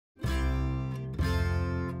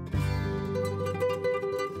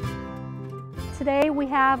Today we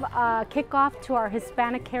have a kickoff to our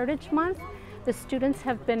Hispanic Heritage Month. The students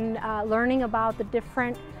have been learning about the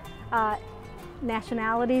different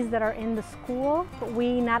nationalities that are in the school.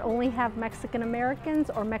 We not only have Mexican Americans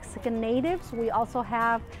or Mexican natives, we also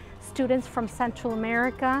have students from Central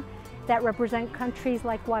America that represent countries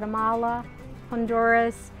like Guatemala,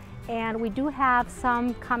 Honduras, and we do have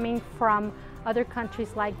some coming from other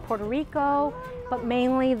countries like Puerto Rico, but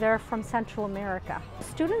mainly they're from Central America.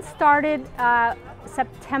 Students started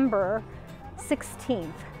September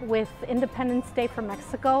 16th with Independence Day for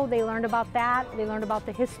Mexico. They learned about that, they learned about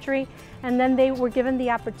the history, and then they were given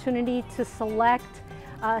the opportunity to select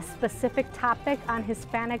a specific topic on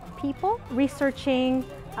Hispanic people, researching,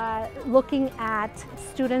 looking at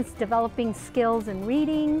students developing skills in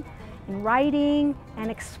reading, in writing, and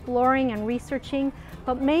exploring and researching,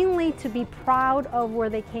 but mainly to be proud of where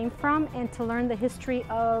they came from and to learn the history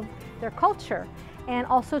of their culture, and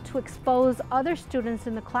also to expose other students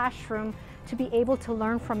in the classroom to be able to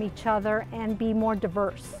learn from each other and be more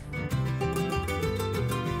diverse.